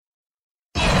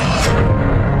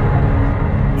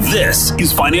This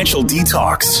is Financial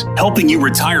Detox, helping you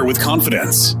retire with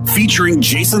confidence. Featuring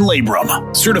Jason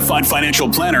Labrum, certified financial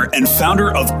planner and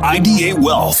founder of IDA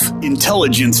Wealth,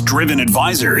 intelligence-driven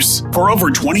advisors. For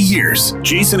over 20 years,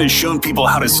 Jason has shown people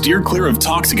how to steer clear of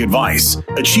toxic advice,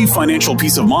 achieve financial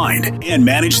peace of mind, and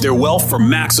manage their wealth for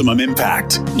maximum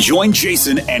impact. Join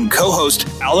Jason and co-host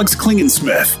Alex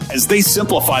Klingensmith as they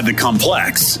simplify the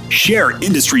complex, share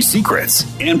industry secrets,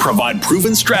 and provide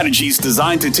proven strategies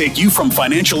designed to take you from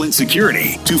financial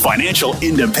insecurity to financial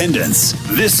independence.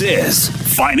 This is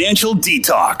Financial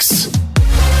Detox.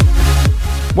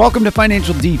 Welcome to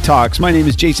Financial Detox. My name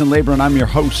is Jason Labrum, and I'm your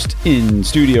host in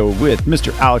studio with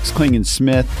Mr. Alex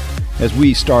Klingensmith as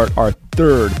we start our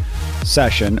third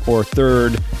session or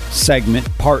third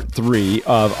segment, part 3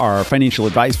 of our financial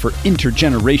advice for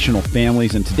intergenerational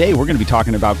families. And today we're going to be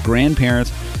talking about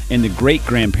grandparents and the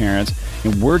great-grandparents,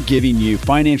 and we're giving you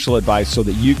financial advice so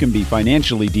that you can be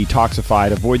financially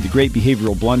detoxified, avoid the great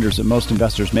behavioral blunders that most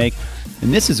investors make.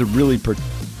 And this is a really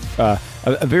a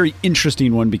very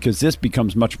interesting one because this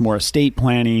becomes much more estate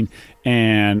planning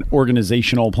and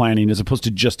organizational planning as opposed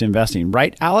to just investing.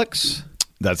 Right, Alex?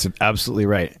 That's absolutely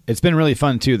right. It's been really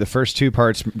fun, too. The first two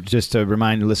parts, just to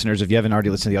remind listeners, if you haven't already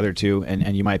listened to the other two,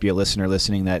 and you might be a listener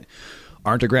listening that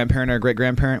aren't a grandparent or a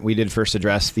great-grandparent, we did first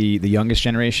address the youngest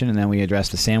generation, and then we addressed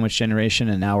the sandwich generation,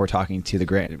 and now we're talking to the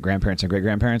grandparents and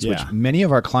great-grandparents, which many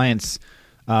of our clients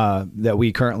that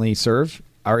we currently serve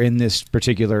are in this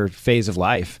particular phase of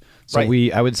life. So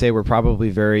I would say we're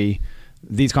probably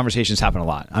these conversations happen a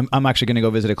lot. I'm actually going to go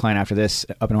visit a client after this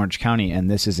up in Orange County, and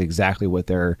this is exactly what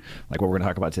what we're going to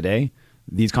talk about today.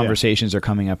 These conversations are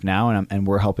coming up now, and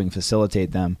we're helping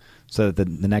facilitate them so that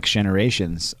the next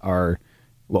generations are.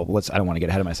 Well, I don't want to get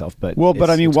ahead of myself, but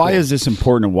I mean, why is this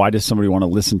important, and why does somebody want to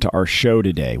listen to our show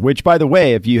today? Which, by the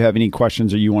way, if you have any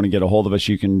questions or you want to get a hold of us,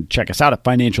 you can check us out at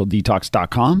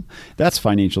financialdetox.com. That's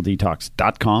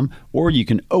financialdetox.com, or you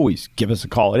can always give us a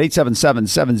call at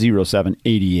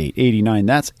 877-707-8889.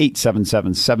 That's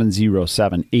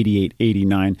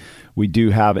 877-707-8889. We do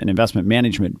have an investment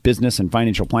management business and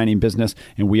financial planning business,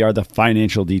 and we are the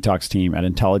Financial Detox team at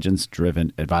Intelligence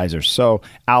Driven Advisors. So,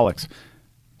 Alex,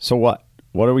 so what?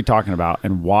 What are we talking about,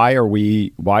 and why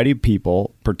do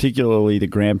people, particularly the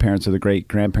grandparents or the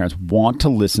great-grandparents, want to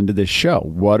listen to this show?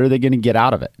 What are they going to get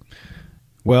out of it?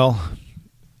 Well,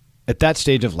 at that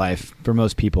stage of life, for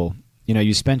most people,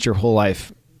 you spent your whole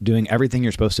life doing everything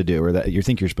you're supposed to do or that you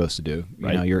think you're supposed to do.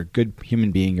 Right. You're a good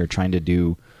human being. You're trying to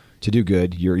do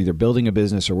good. You're either building a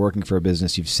business or working for a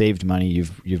business. You've saved money.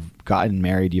 You've gotten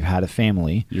married. You've had a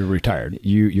family. You're retired.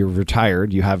 You're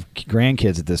retired. You have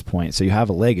grandkids at this point, so you have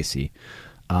a legacy.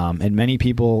 And many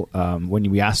people, when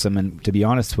we ask them, and to be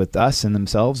honest with us and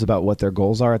themselves about what their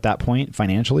goals are at that point,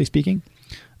 financially speaking,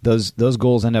 those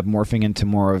goals end up morphing into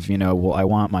more of, I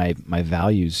want my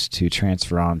values to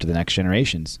transfer on to the next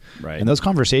generations. Right. And those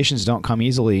conversations don't come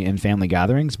easily in family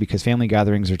gatherings because family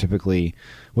gatherings are typically,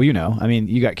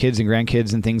 you got kids and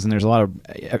grandkids and things, and there's a lot of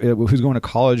who's going to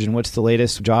college and what's the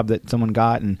latest job that someone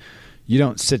got. And you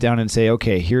don't sit down and say,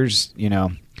 okay, here's,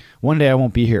 one day I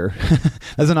won't be here.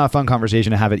 That's not a fun conversation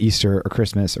to have at Easter or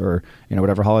Christmas or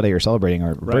whatever holiday you're celebrating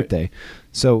or birthday.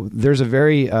 So there's a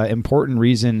very important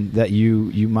reason that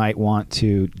you might want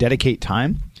to dedicate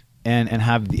time and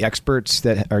have the experts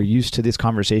that are used to this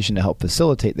conversation to help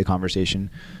facilitate the conversation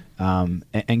and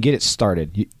get it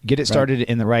started. Get it started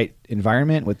in the right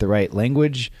environment with the right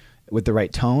language, with the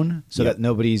right tone, so that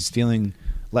nobody's feeling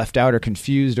left out or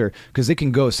confused, or because it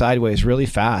can go sideways really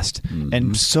fast. Mm-hmm.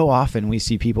 And so often we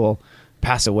see people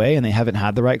pass away and they haven't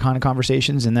had the right kind of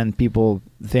conversations, and then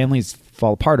families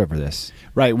fall apart over this.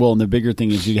 Right. Well, and the bigger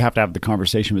thing is you have to have the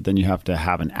conversation, but then you have to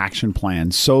have an action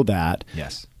plan so that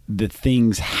the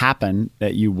things happen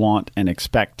that you want and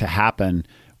expect to happen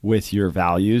with your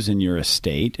values and your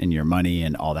estate and your money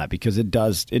and all that, because it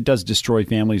does destroy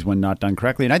families when not done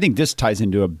correctly. And I think this ties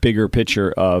into a bigger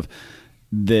picture of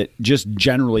that just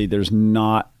generally there's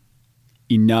not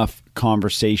enough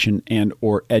conversation and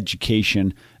or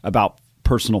education about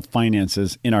personal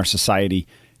finances in our society,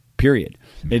 period.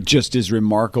 It just is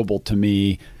remarkable to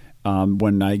me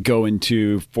when I go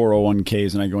into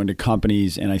 401ks and I go into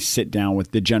companies and I sit down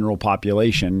with the general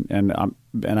population, and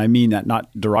I mean that not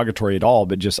derogatory at all,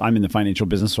 but just I'm in the financial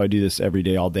business, so I do this every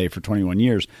day, all day for 21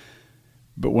 years.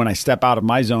 But when I step out of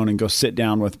my zone and go sit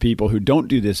down with people who don't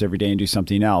do this every day and do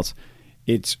something else,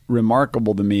 it's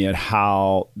remarkable to me at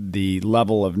how the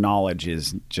level of knowledge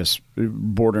is just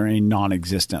bordering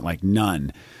non-existent, like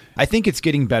none. I think it's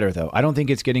getting better, though. I don't think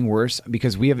it's getting worse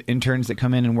because we have interns that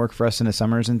come in and work for us in the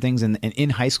summers and things. And in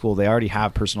high school, they already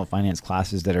have personal finance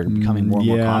classes that are becoming more and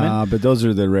more common. Yeah, but those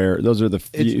are the rare. Those are the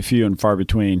few and far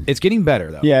between. It's getting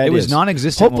better, though. Yeah, it was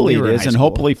non-existent. Hopefully when we were it is, and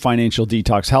hopefully Financial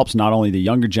Detox helps not only the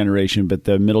younger generation, but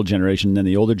the middle generation and then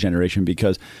the older generation,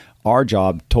 because our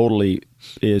job totally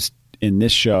is in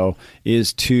this show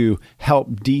is to help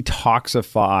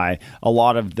detoxify a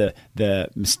lot of the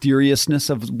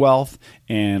mysteriousness of wealth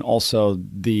and also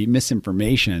the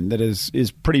misinformation that is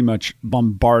pretty much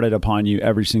bombarded upon you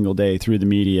every single day through the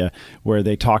media, where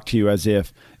they talk to you as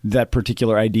if that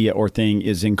particular idea or thing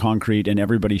is in concrete and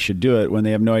everybody should do it when they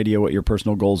have no idea what your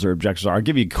personal goals or objectives are. I'll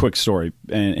give you a quick story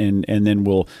and then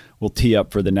we'll tee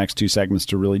up for the next two segments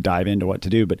to really dive into what to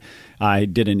do. But I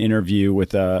did an interview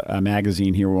with a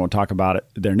magazine here. We won't talk about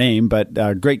their name, but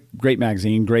great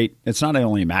magazine. Great. It's not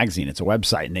only a magazine, it's a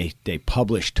website, and they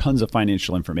publish tons of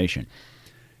financial information.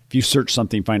 If you search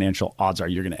something financial, odds are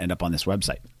you're going to end up on this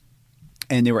website.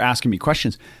 And they were asking me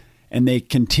questions. And they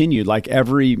continued, like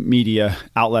every media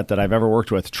outlet that I've ever worked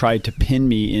with, tried to pin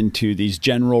me into these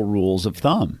general rules of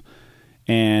thumb.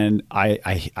 And I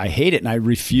hate it, and I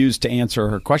refused to answer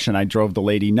her question. I drove the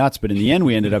lady nuts, but in the end,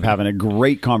 we ended up having a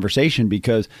great conversation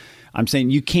because I'm saying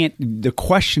you can't. The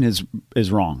question is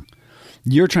wrong.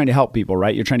 You're trying to help people,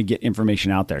 right? You're trying to get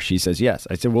information out there. She says, yes.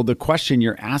 I said, well, the question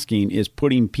you're asking is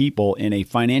putting people in a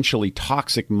financially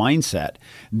toxic mindset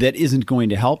that isn't going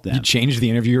to help them. You changed the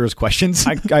interviewer's questions?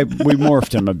 We morphed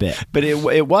them a bit. But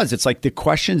it's like the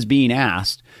questions being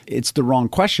asked, it's the wrong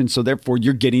question, so therefore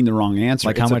you're getting the wrong answer.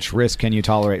 Like how much risk can you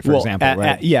tolerate, for example,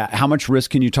 right? How much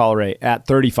risk can you tolerate at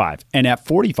 35? And at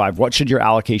 45, what should your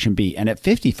allocation be? And at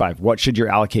 55, what should your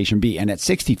allocation be? And at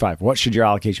 65, what should your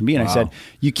allocation be? And I said,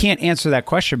 you can't answer that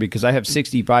question because I have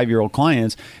 65-year-old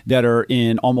clients that are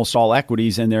in almost all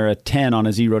equities and they're a 10 on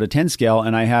a 0 to 10 scale,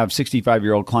 and I have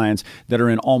 65-year-old clients that are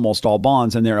in almost all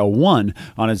bonds and they're a 1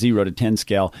 on a 0 to 10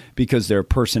 scale because their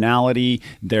personality,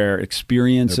 their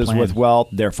experiences with wealth,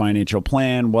 their financial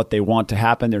plan, what they want to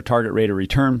happen, their target rate of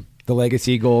return, the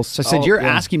legacy goals. So I said, you're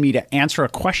asking me to answer a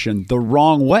question the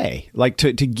wrong way, like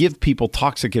to give people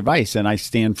toxic advice, and I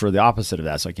stand for the opposite of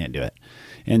that, so I can't do it.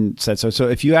 And said, so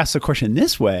if you ask the question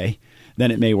this way, then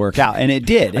it may work out. And it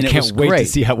did. And I can't wait to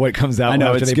see what comes out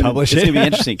after they publish it. It's going to be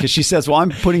interesting because she says, well, I'm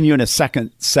putting you in a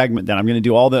second segment then. I'm going to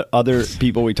do all the other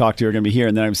people we talked to are going to be here.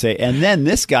 And then I'm going to say, and then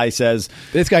this guy says.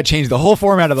 This guy changed the whole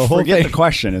format of the whole thing. Forget the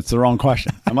question. It's the wrong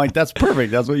question. I'm like, that's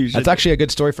perfect. That's what you should That's actually a good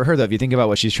story for her, though. If you think about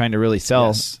what she's trying to really sell,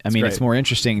 yes, it's more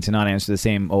interesting to not answer the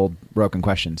same old broken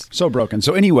questions. So broken.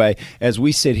 So anyway, as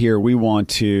we sit here, we want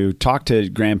to talk to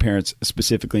grandparents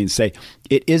specifically and say,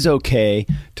 it is okay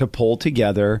to pull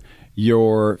together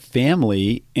your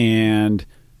family and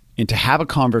to have a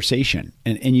conversation.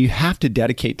 And you have to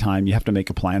dedicate time. You have to make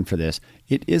a plan for this.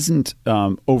 It isn't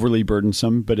overly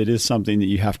burdensome, but it is something that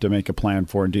you have to make a plan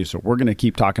for and do. So we're going to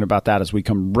keep talking about that as we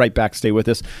come right back. Stay with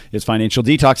us. It's Financial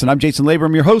Detox, and I'm Jason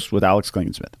Labrum, your host with Alex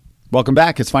Klingensmith. Welcome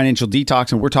back. It's Financial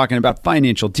Detox, and we're talking about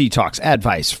financial detox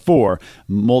advice for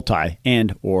multi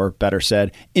and, or better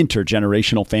said,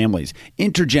 intergenerational families.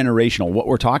 Intergenerational, what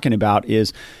we're talking about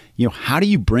is, how do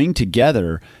you bring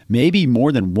together maybe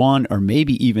more than one or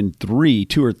maybe even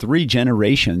two or three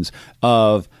generations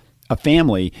of a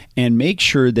family and make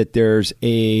sure that there's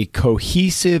a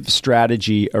cohesive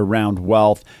strategy around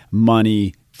wealth,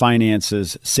 money,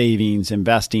 finances, savings,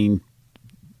 investing,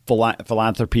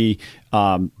 philanthropy,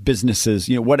 businesses,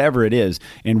 whatever it is,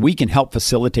 and we can help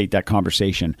facilitate that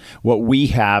conversation. What we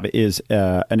have is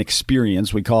an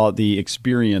experience. We call it the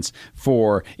experience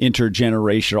for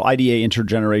intergenerational, IDA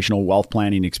intergenerational wealth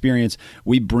planning experience.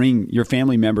 We bring your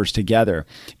family members together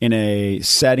in a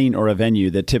setting or a venue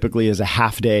that typically is a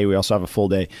half day. We also have a full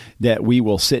day that we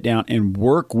will sit down and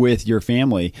work with your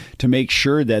family to make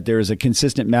sure that there is a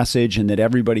consistent message and that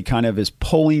everybody kind of is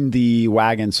pulling the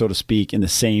wagon, so to speak, in the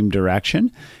same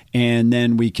direction. And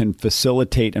then we can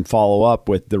facilitate and follow up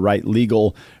with the right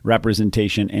legal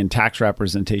representation and tax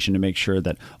representation to make sure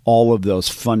that all of those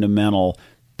fundamental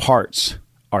parts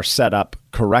are set up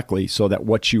correctly so that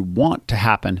what you want to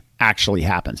happen actually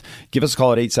happens. Give us a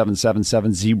call at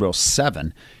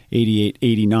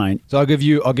 877-707-8889. So I'll give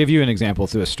you an example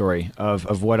through a story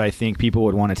of what I think people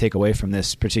would want to take away from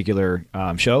this particular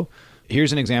show.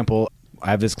 Here's an example. I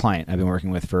have this client I've been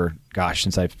working with for,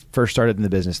 since I first started in the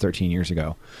business 13 years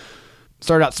ago.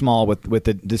 Started out small with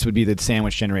this would be the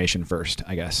sandwich generation first,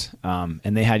 I guess. And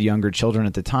they had younger children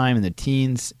at the time in the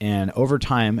teens. And over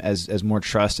time, as more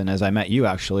trust and as I met you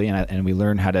actually, and we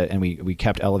learned how to, and we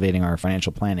kept elevating our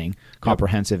financial planning,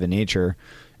 comprehensive in nature,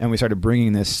 and we started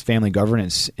bringing this family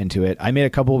governance into it. I made a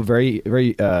couple of very,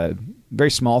 very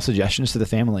very small suggestions to the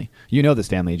family. You know this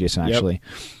family, Jason, actually.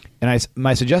 And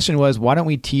my suggestion was, why don't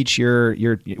we teach why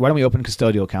don't we open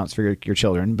custodial accounts for your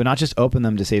children, but not just open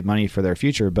them to save money for their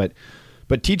future, but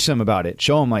teach them about it.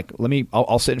 Show them, like,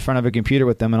 I'll sit in front of a computer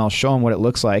with them and I'll show them what it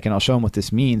looks like, and I'll show them what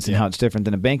this means and how it's different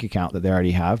than a bank account that they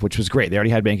already have, which was great. They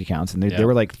already had bank accounts, and they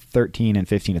were like 13 and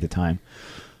 15 at the time.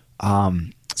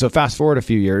 So fast forward a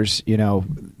few years,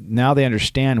 now they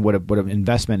understand what an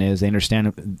investment is. They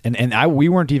understand, we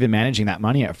weren't even managing that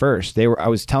money at first. I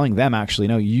was telling them, actually,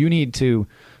 no, you need to,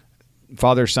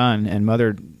 father, son, and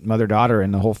mother, daughter,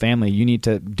 and the whole family, you need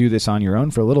to do this on your own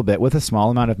for a little bit with a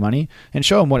small amount of money, and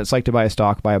show them what it's like to buy a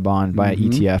stock, buy a bond, buy an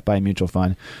ETF, buy a mutual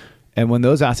fund. And when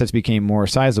those assets became more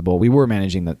sizable, we were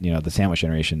managing the sandwich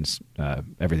generations,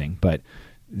 everything, but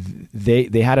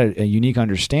they had a unique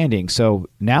understanding. So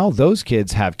now those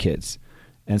kids have kids.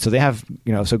 And so they have,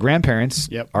 so grandparents,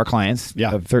 our clients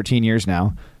of 13 years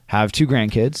now, have 2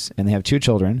 grandkids, and they have 2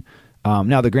 children.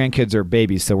 Now the grandkids are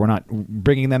babies, so we're not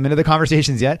bringing them into the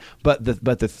conversations yet, but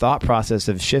the thought process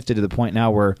have shifted to the point now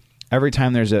where every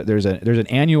time there's an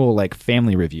annual, like,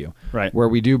 family review, right, where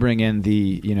we do bring in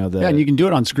the and you can do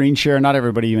it on screen share. Not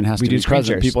everybody even has to be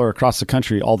present. People are across the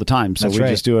country all the time, so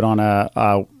just do it on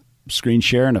a screen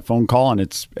share and a phone call,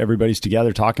 and everybody's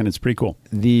together talking. It's pretty cool.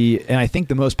 And I think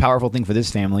the most powerful thing for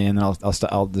this family, and then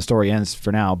the story ends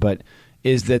for now, but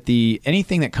is that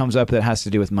anything that comes up that has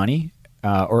to do with money,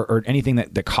 or anything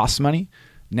that costs money,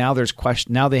 now there's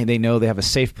question. Now they know they have a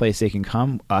safe place they can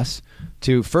come us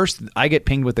to. First, I get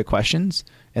pinged with the questions,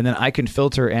 and then I can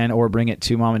filter or bring it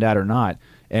to mom and dad or not.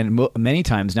 And many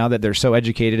times now that they're so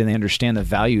educated and they understand the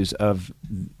values of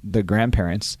the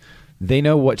grandparents, they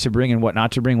know what to bring and what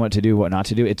not to bring, what to do, what not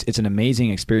to do. It's an amazing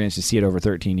experience to see it over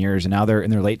 13 years. And now they're in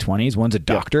their late 20s. One's a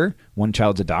doctor. One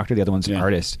child's a doctor. The other one's an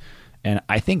artist. And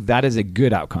I think that is a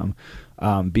good outcome,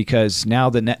 because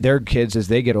now their kids, as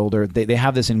they get older, they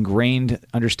have this ingrained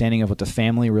understanding of what the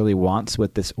family really wants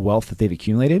with this wealth that they've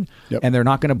accumulated. And they're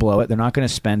not going to blow it. They're not going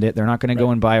to spend it. They're not going to go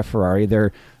and buy a Ferrari.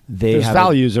 There's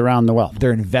values around the wealth.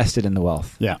 They're invested in the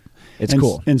wealth. Yeah. It's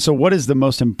cool. And so what is the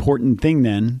most important thing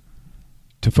then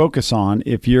to focus on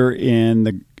if you're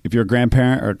a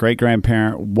grandparent or a great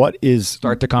grandparent?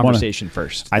 Start the conversation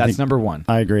first. That's number one.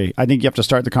 I agree. I think you have to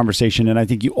start the conversation, and I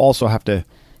think you also have to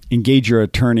engage your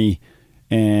attorney,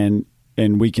 and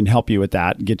we can help you with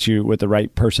that, get you with the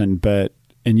right person.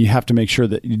 And you have to make sure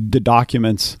that the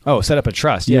documents. Set up a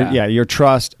trust. Your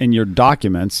trust and your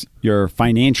documents, your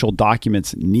financial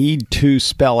documents, need to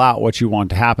spell out what you want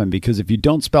to happen, because if you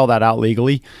don't spell that out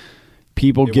legally,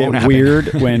 people get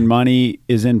weird when money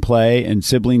is in play and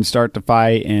siblings start to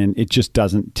fight, and it just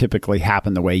doesn't typically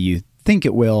happen the way you think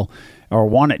it will or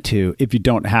want it to if you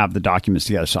don't have the documents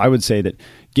together. So I would say that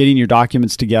getting your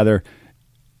documents together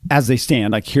as they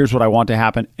stand, like, here's what I want to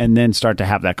happen, and then start to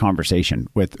have that conversation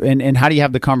and how do you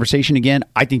have the conversation again?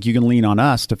 I think you can lean on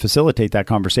us to facilitate that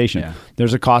conversation. Yeah.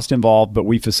 There's a cost involved, but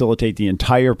we facilitate the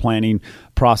entire planning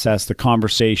process, the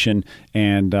conversation,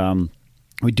 and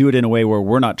we do it in a way where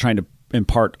we're not trying to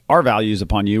impart our values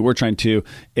upon you. We're trying to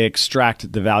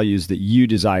extract the values that you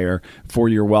desire for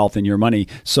your wealth and your money,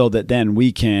 so that then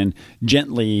we can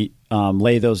gently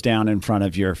lay those down in front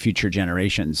of your future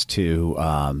generations to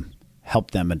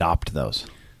help them adopt those.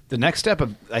 The next step,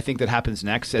 I think, that happens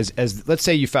next, as let's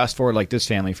say you fast forward like this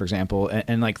family, for example,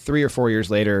 and like 3 or 4 years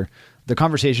later, the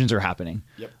conversations are happening.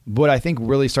 Yep. What I think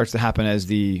really starts to happen as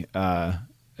the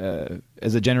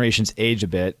generations age a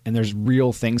bit and there's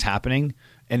real things happening.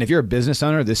 And if you're a business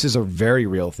owner, this is a very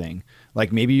real thing.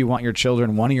 Like, maybe you want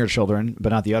one of your children, but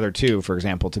not the other 2, for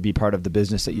example, to be part of the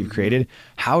business that you've created.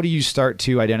 How do you start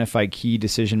to identify key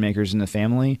decision makers in the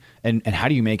family, and how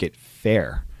do you make it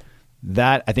fair?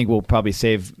 That, I think, we'll probably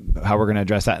save how we're going to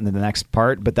address that in the next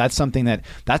part. But that's something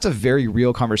that's a very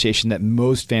real conversation that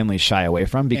most families shy away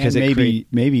from, because maybe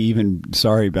even,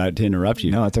 sorry about to interrupt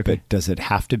you. No, it's okay. But does it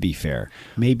have to be fair?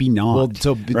 Maybe not. Well,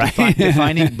 so right?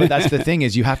 Defining, but that's the thing,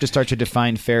 is you have to start to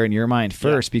define fair in your mind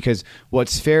first, because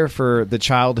what's fair for the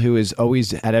child who is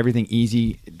always had everything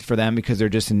easy for them because they're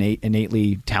just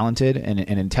innately talented and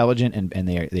intelligent, and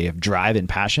they have drive and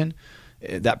passion.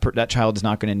 That child is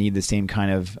not going to need the same kind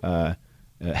of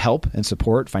help and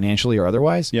support, financially or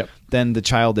otherwise, than the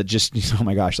child that just, oh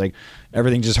my gosh, like,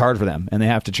 everything's just hard for them, and they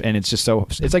have to, and it's just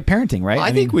it's like parenting, right?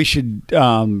 I think we should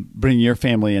bring your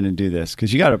family in and do this,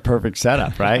 because you got a perfect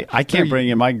setup, right? I can't bring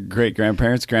in my great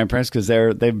grandparents, because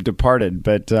they've departed,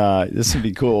 but this would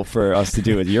be cool for us to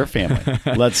do with your family.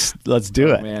 Let's do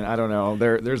it, man. I don't know.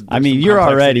 There's I mean, you're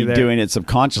already doing it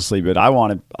subconsciously, but I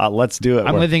want to. Let's do it.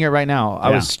 I'm living it right now.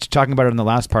 I was talking about it in the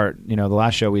last part. The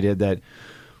last show we did, that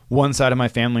one side of my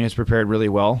family is prepared really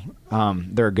well.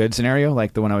 They're a good scenario,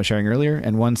 like the one I was sharing earlier,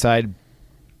 and one side,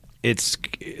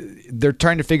 they're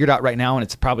trying to figure it out right now, and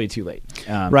it's probably too late.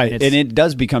 Right, and it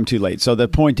does become too late. So the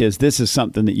point is, this is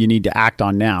something that you need to act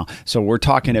on now. So we're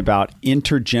talking about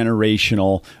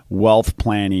intergenerational wealth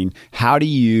planning. How do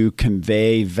you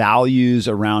convey values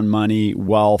around money,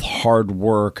 wealth, hard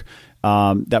work,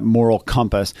 that moral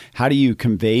compass? How do you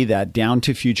convey that down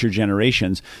to future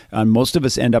generations? Most of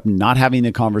us end up not having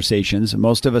the conversations.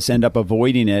 Most of us end up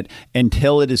avoiding it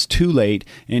until it is too late.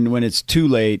 And when it's too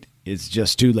late, it's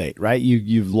just too late, right?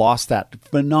 You've lost that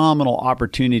phenomenal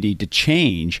opportunity to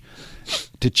change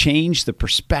the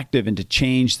perspective and to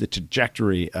change the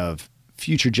trajectory of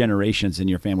future generations in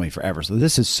your family forever. So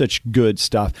this is such good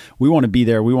stuff. We want to be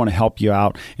there. We want to help you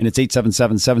out. And it's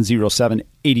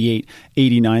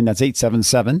 877-707-8889. That's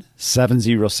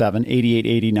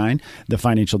 877-707-8889. The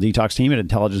Financial Detox Team at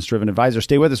Intelligence Driven Advisor.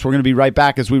 Stay with us. We're going to be right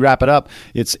back as we wrap it up.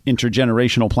 It's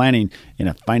intergenerational planning in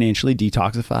a financially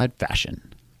detoxified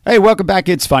fashion. Hey, welcome back.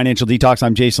 It's Financial Detox.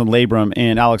 I'm Jason Labrum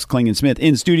and Alex Klingensmith.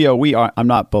 In studio, I'm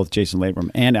not both Jason Labrum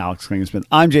and Alex Klingensmith.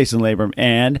 I'm Jason Labrum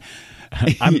and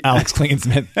I'm Alex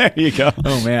Klingensmith. There you go.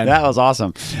 Oh, man. That was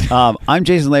awesome. I'm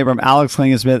Jason Labrum, Alex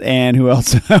Klingensmith, and who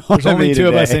else? There's only two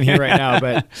of us in here right now,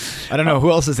 but I don't know who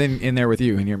else is in there with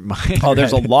you in your mind. Oh,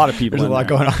 there's a lot of people. There's a lot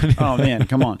going on. Oh, man.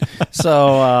 Come on.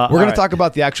 So we're going to talk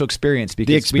about the actual experience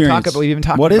because the experience. we even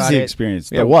talked what about is the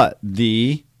experience? The what?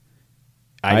 The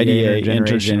IDA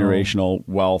intergenerational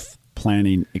wealth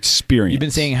planning experience. You've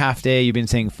been saying half day, you've been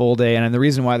saying full day, and the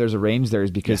reason why there's a range there is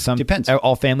because depends.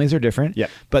 All families are different. Yeah.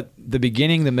 But the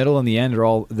beginning, the middle, and the end are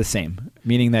all the same.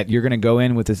 Meaning that you're going to go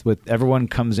in with this. With everyone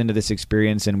comes into this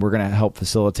experience, and we're going to help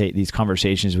facilitate these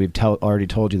conversations we've already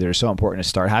told you that are so important to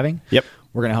start having. Yep.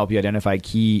 We're going to help you identify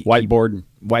key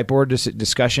whiteboard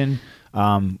discussion.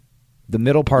 The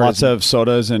middle part lots of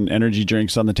sodas and energy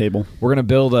drinks on the table. We're going to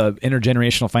build a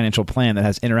intergenerational financial plan that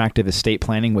has interactive estate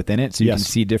planning within it, so you can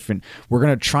see different. We're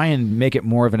going to try and make it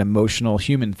more of an emotional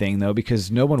human thing, though,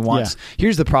 because no one wants.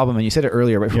 Here's the problem, and you said it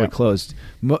earlier right before we closed.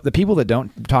 The people that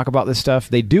don't talk about this stuff,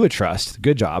 they do a trust.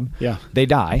 Good job. Yeah. They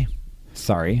die.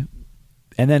 Sorry.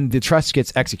 And then the trust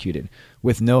gets executed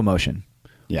with no emotion.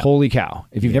 Yeah. Holy cow!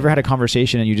 If you've never had a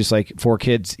conversation and you just like 4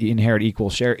 kids inherit equal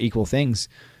things.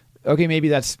 Okay, maybe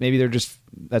that's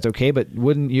okay, but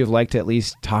wouldn't you have liked to at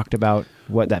least talked about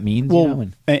what that means? Well,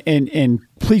 and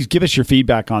please give us your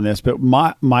feedback on this. But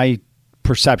my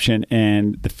perception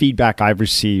and the feedback I've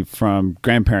received from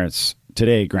grandparents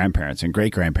and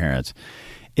great grandparents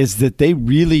is that they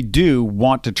really do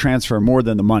want to transfer more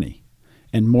than the money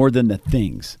and more than the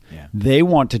things. Yeah. They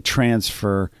want to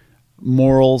transfer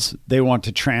morals. They want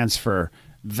to transfer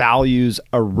values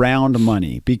around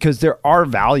money, because there are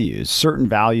certain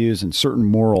values and certain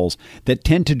morals that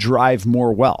tend to drive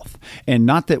more wealth. And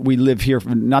not that we live here,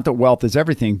 not that wealth is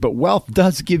everything, but wealth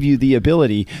does give you the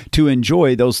ability to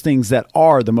enjoy those things that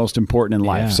are the most important in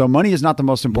life. Yeah. So money is not the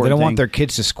most important thing. They don't thing. want their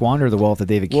kids to squander the wealth that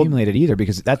they've accumulated either,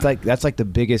 because that's like the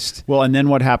biggest. Well, and then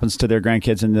what happens to their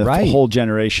grandkids and the whole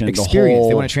generation? Experience.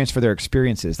 They want to transfer their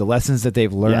experiences, the lessons that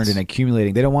they've learned and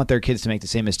accumulating. They don't want their kids to make the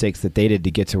same mistakes that they did to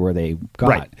get to where they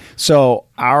got. Right. So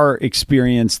our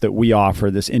experience that we offer,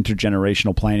 this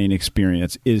intergenerational planning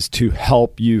experience, is to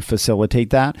help you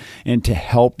facilitate that and to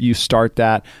help you start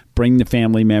that, bring the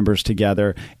family members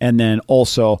together, and then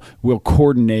also we'll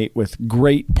coordinate with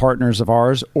great partners of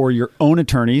ours or your own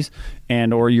attorneys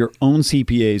and or your own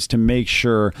CPAs to make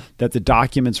sure that the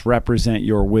documents represent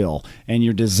your will and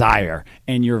your desire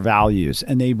and your values,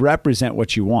 and they represent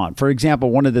what you want. For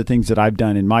example, one of the things that I've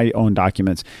done in my own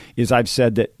documents is I've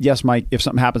said that, yes, if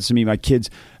something happens to me, my kids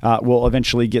will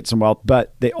eventually get some wealth,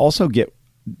 but they also get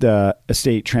the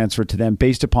estate transferred to them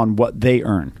based upon what they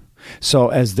earn. So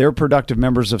as they're productive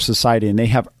members of society and they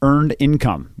have earned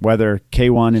income, whether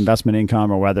K-1 investment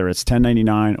income or whether it's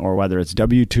 1099 or whether it's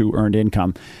W-2 earned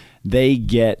income, they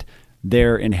get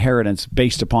their inheritance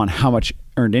based upon how much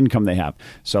earned income they have.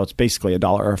 So it's basically a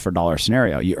dollar for dollar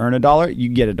scenario. You earn $1, you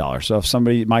get $1. So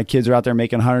if my kids are out there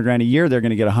making $100,000 a year, they're going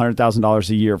to get $100,000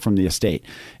 a year from the estate.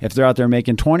 If they're out there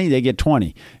making 20, they get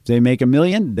 20. If they make $1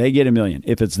 million, they get $1 million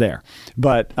if it's there.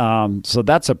 But so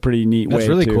that's a pretty neat way. That's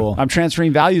really cool. I'm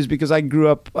transferring values because I grew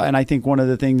up, and I think one of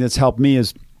the things that's helped me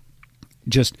is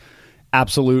just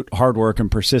absolute hard work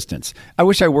and persistence. I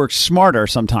wish I worked smarter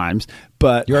sometimes,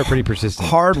 but you are pretty persistent.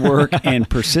 Hard work and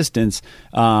persistence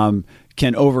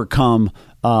can overcome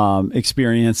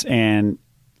experience and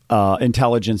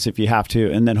intelligence if you have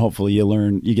to, and then hopefully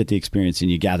you get the experience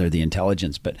and you gather the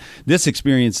intelligence. But this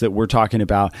experience that we're talking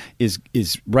about is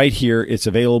right here. It's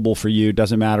available for you.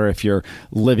 Doesn't matter if you're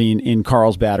living in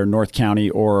Carlsbad or North County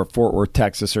or Fort Worth,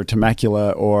 Texas, or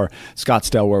Temecula or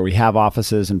Scottsdale, where we have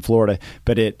offices in Florida.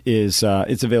 But it's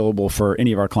available for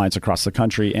any of our clients across the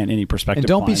country and any prospective. And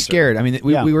don't be scared. I mean,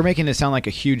 we were making it sound like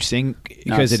a huge thing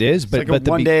because it is, but like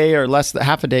a 1 day or less than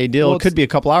half a day deal. Well, it could be a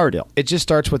couple hour deal. It just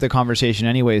starts with the conversation,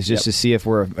 anyways, just to see if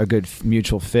we're a good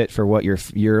mutual fit for what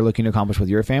you're looking to accomplish with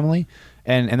your family.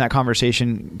 And that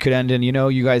conversation could end in,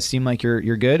 you guys seem like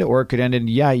you're good, or it could end in,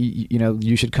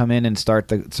 you should come in and start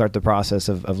the process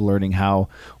of learning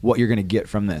what you're going to get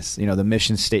from this. The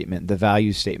mission statement, the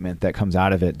value statement that comes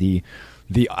out of it, the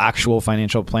actual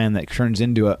financial plan that turns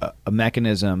into a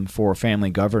mechanism for family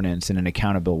governance in an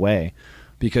accountable way.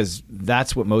 Because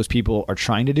that's what most people are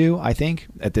trying to do, I think,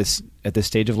 at this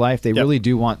stage of life. They really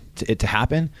do want it to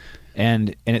happen.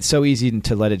 And it's so easy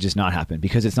to let it just not happen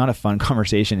because it's not a fun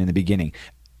conversation in the beginning.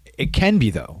 It can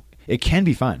be, though. It can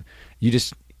be fun.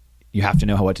 You have to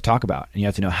know what to talk about, and you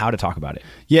have to know how to talk about it.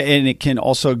 Yeah, and it can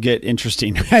also get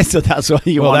interesting. So that's why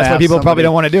that's why people probably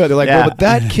don't want to do it. They're like, well, but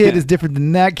that kid is different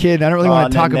than that kid. And I don't really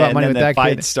want to talk about money with that kid.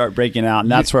 Fights start breaking out,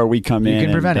 and that's where we come in. You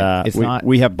can prevent it.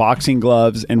 We have boxing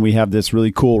gloves, and we have this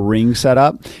really cool ring set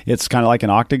up. It's kind of like an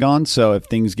octagon, so if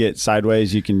things get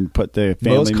sideways, you can put the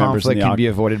family members in the conflict can be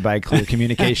avoided by clear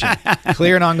communication.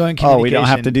 Clear and ongoing communication. Oh, we don't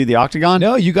have to do the octagon?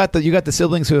 No, you got the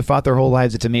siblings who have fought their whole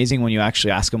lives. It's amazing when you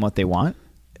actually ask them what they want.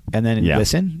 And then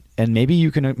listen, and maybe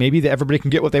everybody can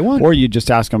get what they want. Or you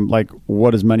just ask them, like,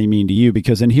 what does money mean to you?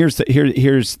 Because here's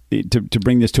to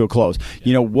bring this to a close.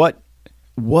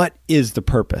 What is the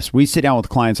purpose? We sit down with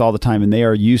clients all the time, and they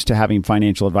are used to having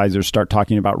financial advisors start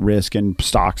talking about risk and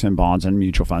stocks and bonds and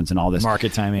mutual funds and all this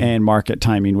market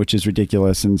timing, which is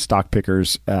ridiculous. And stock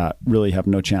pickers really have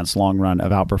no chance long run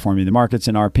of outperforming the markets,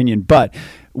 in our opinion. But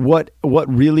what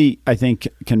really I think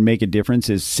can make a difference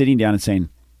is sitting down and saying,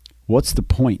 what's the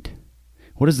point?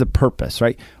 What is the purpose,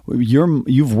 right?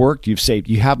 You've worked, you've saved,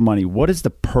 you have money. What is the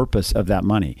purpose of that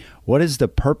money? What is the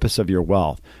purpose of your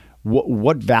wealth?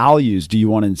 What values do you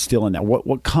want to instill in that?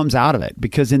 What comes out of it?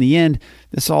 Because in the end,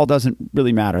 this all doesn't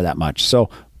really matter that much. So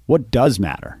what does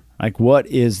matter? Like, what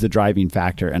is the driving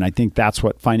factor? And I think that's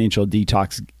what Financial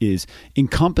Detox is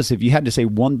encompass. If you had to say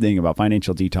one thing about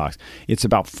Financial Detox, it's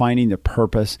about finding the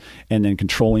purpose and then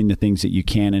controlling the things that you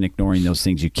can and ignoring those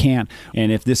things you can't.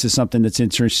 And if this is something that's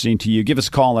interesting to you, give us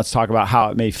a call and let's talk about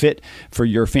how it may fit for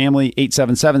your family.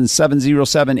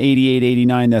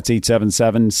 877-707-8889. That's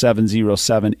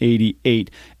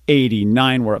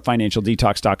 877-707-8889. We're at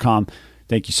financialdetox.com.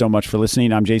 Thank you so much for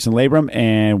listening. I'm Jason Labrum,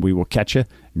 and we will catch you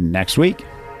next week.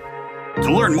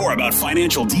 To learn more about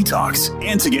Financial Detox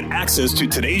and to get access to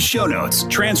today's show notes,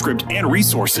 transcript, and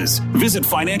resources, visit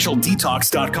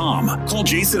financialdetox.com. Call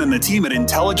Jason and the team at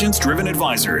Intelligence Driven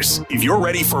Advisors. If you're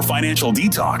ready for Financial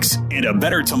Detox and a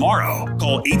better tomorrow,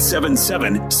 call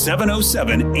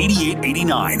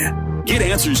 877-707-8889. Get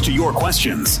answers to your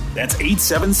questions. That's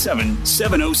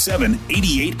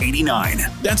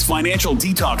 877-707-8889. That's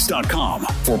financialdetox.com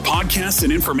for podcasts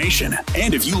and information.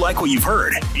 And if you like what you've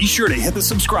heard, be sure to hit the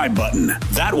subscribe button.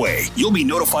 That way, you'll be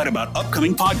notified about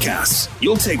upcoming podcasts.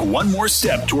 You'll take one more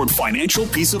step toward financial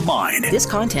peace of mind. This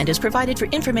content is provided for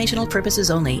informational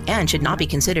purposes only and should not be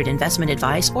considered investment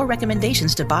advice or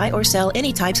recommendations to buy or sell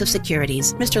any types of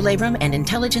securities. Mr. Labrum and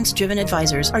Intelligence Driven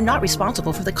Advisors are not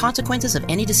responsible for the consequences of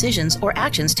any decisions or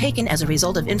actions taken as a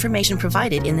result of information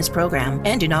provided in this program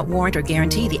and do not warrant or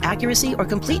guarantee the accuracy or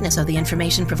completeness of the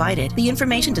information provided. The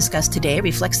information discussed today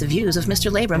reflects the views of Mr.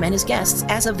 Labrum and his guests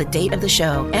as of the date of the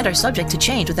show and are subject to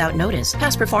change without notice.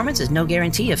 Past performance is no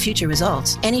guarantee of future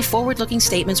results. Any forward-looking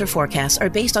statements or forecasts are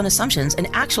based on assumptions, and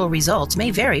actual results may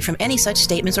vary from any such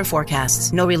statements or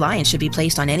forecasts. No reliance should be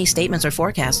placed on any statements or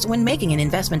forecasts when making an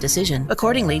investment decision.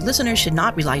 Accordingly, listeners should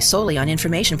not rely solely on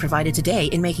information provided today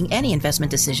in making any investment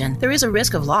decision. There is a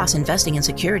risk of loss investing in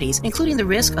securities, including the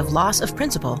risk of loss of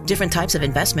principal. Different types of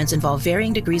investments involve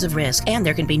varying degrees of risk, and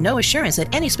there can be no assurance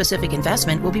that any specific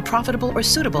investment will be profitable or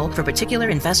suitable for particular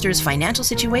investor's financial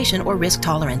situation or risk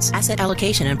tolerance. Asset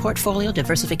allocation and portfolio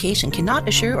diversification cannot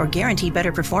assure or guarantee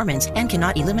better performance and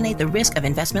cannot eliminate the risk of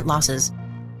investment losses.